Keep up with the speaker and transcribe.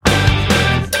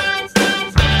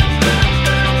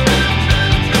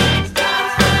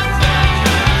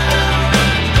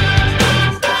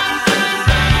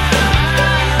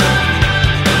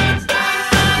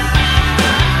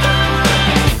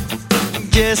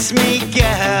just make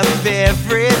up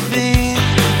everything.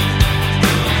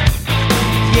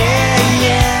 Yeah,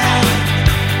 yeah.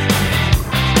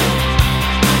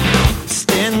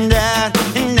 Stand out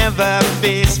and never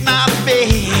face my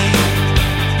fate.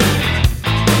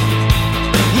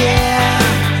 Yeah.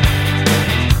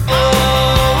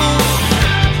 Oh,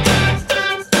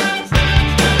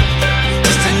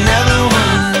 just another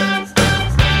one.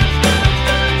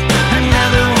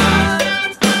 Another one.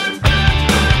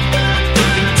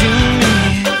 To me,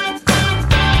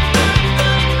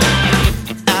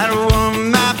 I don't want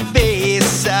my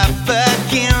face up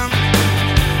again.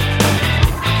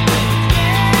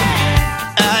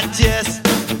 I just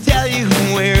tell you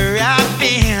where I've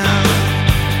been.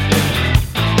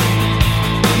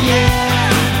 Yeah.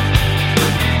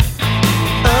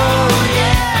 Oh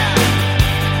yeah.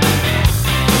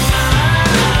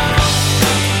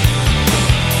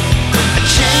 A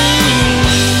change.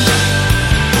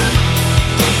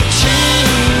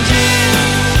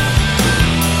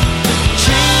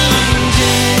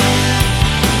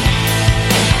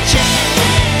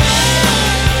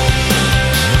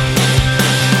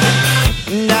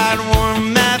 And I don't want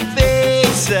my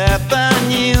face up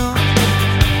on you.